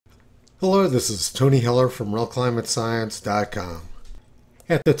Hello, this is Tony Heller from RealClimateScience.com.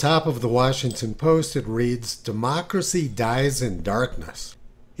 At the top of the Washington Post, it reads, "Democracy dies in darkness."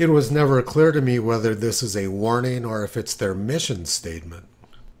 It was never clear to me whether this is a warning or if it's their mission statement.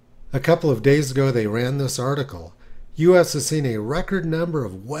 A couple of days ago, they ran this article. U.S. has seen a record number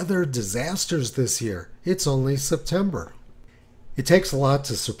of weather disasters this year. It's only September. "It takes a lot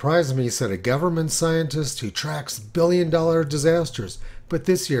to surprise me," said a government scientist who tracks billion-dollar disasters, but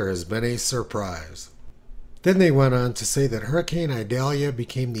this year has been a surprise. Then they went on to say that Hurricane Idalia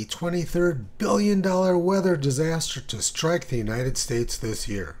became the 23rd billion-dollar weather disaster to strike the United States this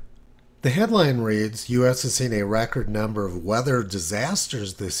year. The headline reads, U.S. has seen a record number of weather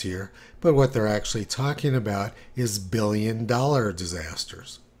disasters this year, but what they're actually talking about is billion-dollar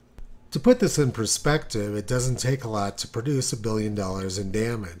disasters. To put this in perspective, it doesn't take a lot to produce $1 billion in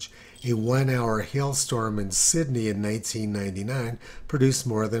damage. A one-hour hailstorm in Sydney in 1999 produced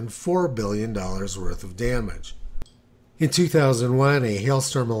more than $4 billion worth of damage. In 2001, a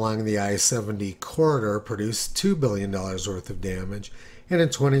hailstorm along the I-70 corridor produced $2 billion worth of damage, and in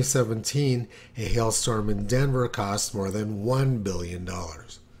 2017, a hailstorm in Denver cost more than $1 billion.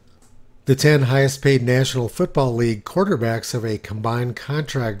 The 10 highest-paid National Football League quarterbacks have a combined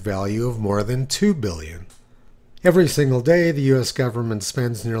contract value of more than $2 billion. Every single day, the U.S. government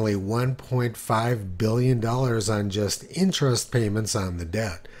spends nearly $1.5 billion on just interest payments on the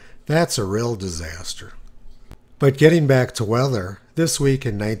debt. That's a real disaster. But getting back to weather, this week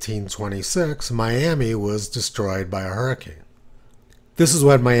in 1926, Miami was destroyed by a hurricane. This is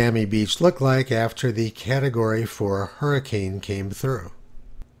what Miami Beach looked like after the Category 4 hurricane came through.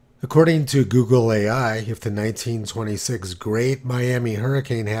 According to Google AI, if the 1926 Great Miami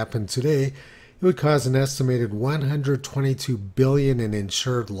Hurricane happened today, it would cause an estimated $122 billion in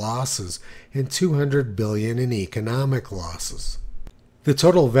insured losses and $200 billion in economic losses. The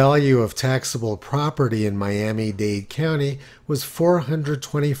total value of taxable property in Miami-Dade County was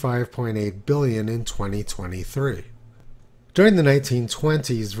 $425.8 billion in 2023. During the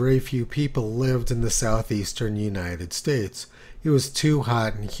 1920s, very few people lived in the southeastern United States. It was too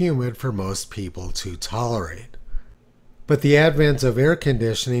hot and humid for most people to tolerate. But the advent of air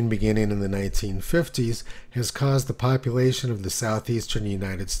conditioning beginning in the 1950s has caused the population of the southeastern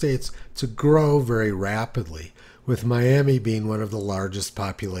United States to grow very rapidly, with Miami being one of the largest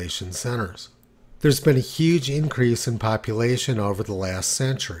population centers. There's been a huge increase in population over the last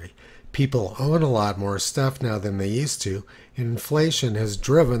century. People own a lot more stuff now than they used to, and inflation has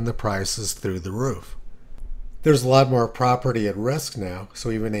driven the prices through the roof. There's a lot more property at risk now,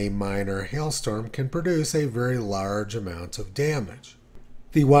 so even a minor hailstorm can produce a very large amount of damage.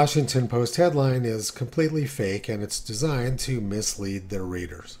 The Washington Post headline is completely fake, and it's designed to mislead their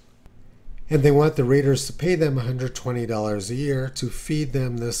readers. And they want the readers to pay them $120 a year to feed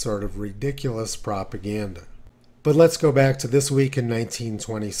them this sort of ridiculous propaganda. But let's go back to this week in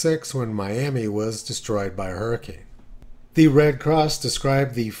 1926 when Miami was destroyed by a hurricane. The Red Cross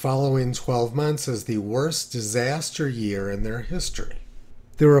described the following 12 months as the worst disaster year in their history.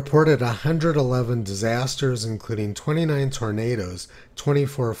 They reported 111 disasters, including 29 tornadoes,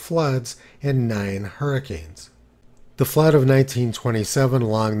 24 floods, and 9 hurricanes. The flood of 1927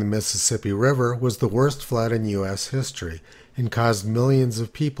 along the Mississippi River was the worst flood in U.S. history and caused millions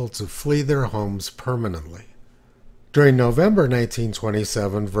of people to flee their homes permanently. During November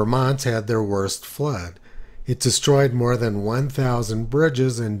 1927, Vermont had their worst flood. It destroyed more than 1,000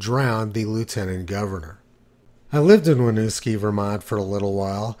 bridges and drowned the lieutenant governor. I lived in Winooski, Vermont for a little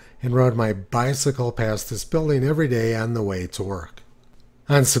while and rode my bicycle past this building every day on the way to work.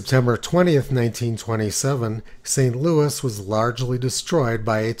 On September 20th, 1927, St. Louis was largely destroyed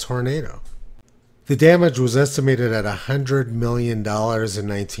by a tornado. The damage was estimated at $100 million in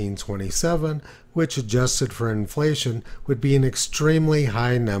 1927, which adjusted for inflation would be an extremely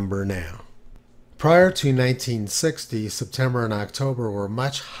high number now. Prior to 1960, September and October were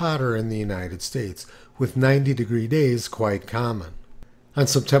much hotter in the United States, with 90-degree days quite common. On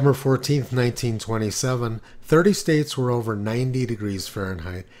September 14, 1927, 30 states were over 90 degrees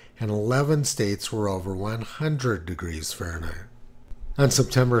Fahrenheit, and 11 states were over 100 degrees Fahrenheit. On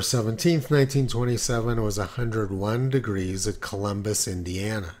September 17, 1927, it was 101 degrees at Columbus,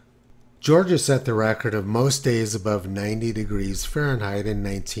 Indiana. Georgia set the record of most days above 90 degrees Fahrenheit in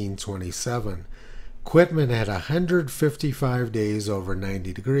 1927. Quitman had 155 days over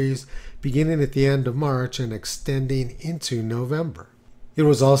 90 degrees, beginning at the end of March and extending into November. It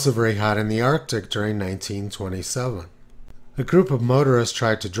was also very hot in the Arctic during 1927. A group of motorists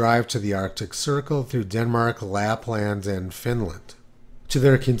tried to drive to the Arctic Circle through Denmark, Lapland, and Finland. To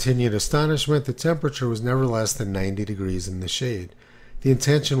their continued astonishment, the temperature was never less than 90 degrees in the shade. The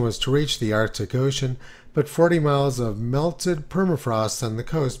intention was to reach the Arctic Ocean, but 40 miles of melted permafrost on the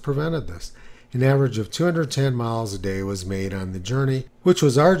coast prevented this. An average of 210 miles a day was made on the journey, which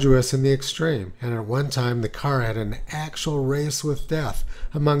was arduous in the extreme, and at one time the car had an actual race with death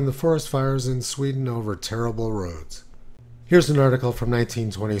among the forest fires in Sweden over terrible roads. Here's an article from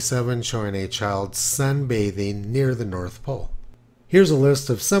 1927 showing a child sunbathing near the North Pole. Here's a list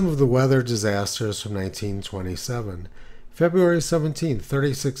of some of the weather disasters from 1927. February 17,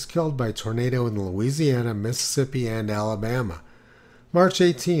 36 killed by tornado in Louisiana, Mississippi, and Alabama. March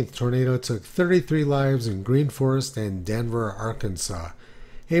 18th, tornado took 33 lives in Green Forest and Denver, Arkansas.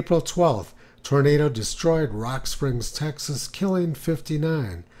 April 12th, tornado destroyed Rock Springs, Texas, killing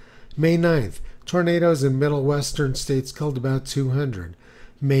 59. May 9th, tornadoes in middle western states killed about 200.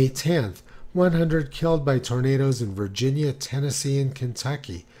 May 10th, 100 killed by tornadoes in Virginia, Tennessee, and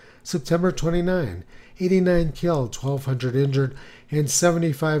Kentucky. September 29, 89 killed, 1,200 injured, and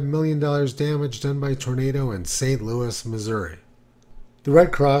 $75 million damage done by tornado in St. Louis, Missouri. The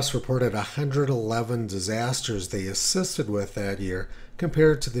Red Cross reported 111 disasters they assisted with that year,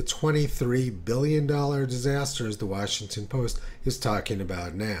 compared to the $23 billion disasters the Washington Post is talking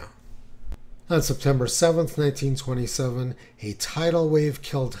about now. On September 7, 1927, a tidal wave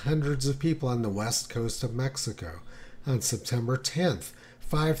killed hundreds of people on the west coast of Mexico. On September 10th,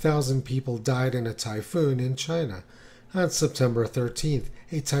 5,000 people died in a typhoon in China. On September 13th,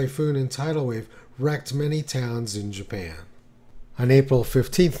 a typhoon and tidal wave wrecked many towns in Japan. On April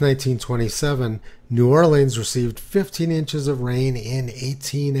 15, 1927, New Orleans received 15 inches of rain in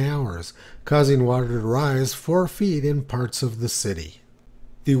 18 hours, causing water to rise 4 feet in parts of the city.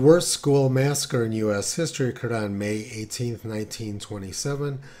 The worst school massacre in U.S. history occurred on May 18,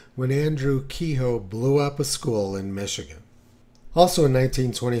 1927, when Andrew Kehoe blew up a school in Michigan. Also in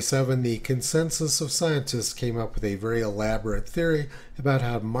 1927, the consensus of scientists came up with a very elaborate theory about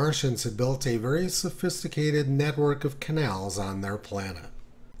how Martians had built a very sophisticated network of canals on their planet.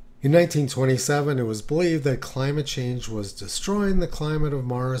 In 1927, it was believed that climate change was destroying the climate of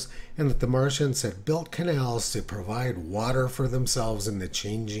Mars and that the Martians had built canals to provide water for themselves in the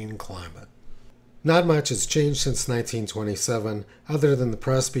changing climate. Not much has changed since 1927, other than the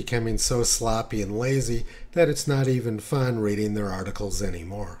press becoming so sloppy and lazy that it's not even fun reading their articles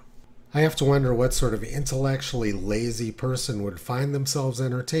anymore. I have to wonder what sort of intellectually lazy person would find themselves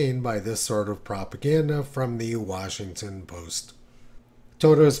entertained by this sort of propaganda from the Washington Post.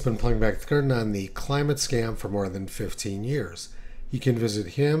 Toto has been pulling back the curtain on the climate scam for more than 15 years. You can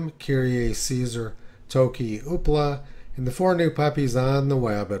visit him, Kyrie Caesar, Toki Upla, and the 4 new puppies on the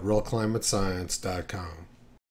web at realclimatescience.com.